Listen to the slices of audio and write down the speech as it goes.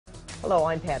Hello,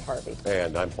 I'm Pat Harvey.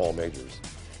 And I'm Paul Majors.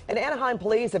 And Anaheim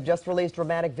police have just released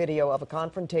dramatic video of a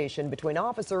confrontation between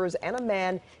officers and a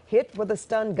man hit with a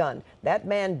stun gun. That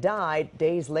man died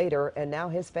days later, and now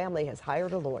his family has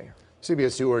hired a lawyer.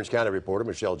 CBS 2 Orange County reporter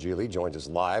Michele Gile joins us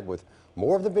live with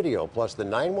more of the video, plus the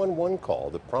 911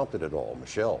 call that prompted it all.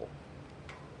 Michele.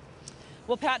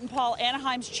 Well, Pat and Paul,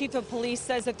 Anaheim's chief of police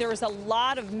says that there is a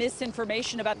lot of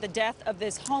misinformation about the death of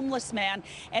this homeless man,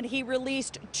 and he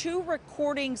released 2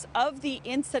 recordings of the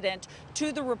incident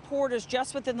to the reporters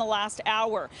just within the last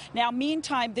hour. Now,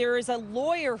 meantime, there is a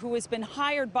lawyer who has been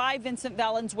hired by Vincent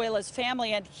Valenzuela's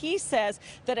family, and he says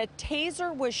that a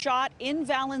taser was shot in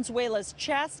Valenzuela's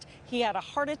chest. He had a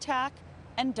heart attack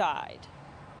and died.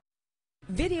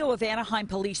 Video of Anaheim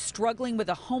police struggling with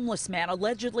a homeless man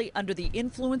allegedly under the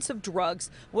influence of drugs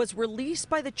was released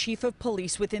by the chief of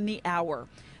police within the hour.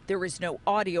 There is no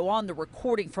audio on the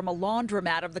recording from a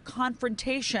laundromat of the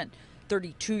confrontation.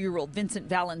 32-year-old Vincent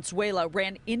Valenzuela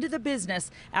ran into the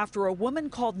business after a woman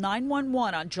called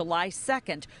 911 on July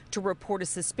 2nd to report a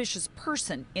suspicious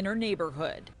person in her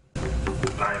neighborhood.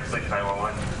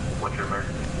 911, what's your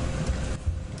emergency?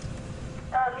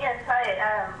 Yes, hi.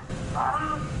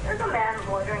 There's a man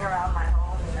loitering around my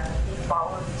home, and he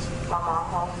follows my mom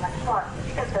home. And I just want, if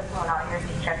you can send someone out here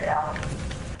to check it out.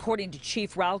 According to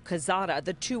Chief Raul Cazada,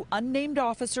 the 2 unnamed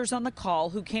officers on the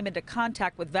call who came into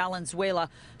contact with Valenzuela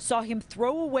saw him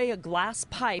throw away a glass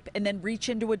pipe and then reach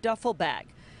into a duffel bag.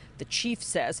 The chief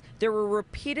says there were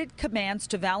repeated commands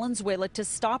to Valenzuela to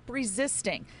stop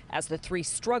resisting as the 3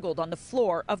 struggled on the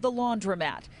floor of the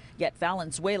laundromat. Yet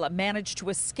Valenzuela managed to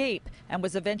escape and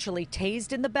was eventually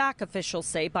tased in the back, officials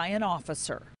say, by an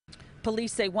officer.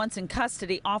 Police say once in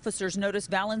custody, officers noticed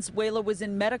Valenzuela was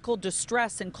in medical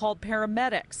distress and called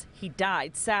paramedics. He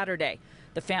died Saturday.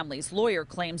 The family's lawyer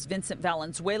claims Vincent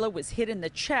Valenzuela was hit in the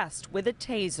chest with a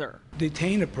taser.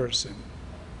 Detain a person,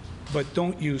 but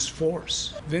don't use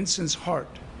force. Vincent's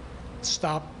heart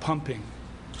stopped pumping,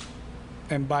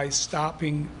 and by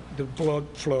stopping the blood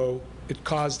flow, it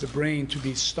caused the brain to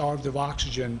be starved of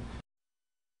oxygen.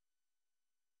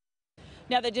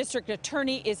 Now, the district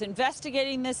attorney is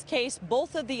investigating this case.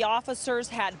 Both of the officers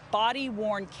had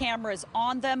body-worn cameras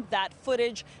on them. That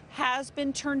footage has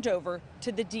been turned over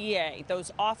to the DA.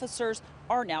 Those officers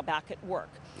are now back at work.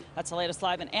 That's the latest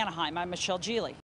live in Anaheim. I'm Michele Gile.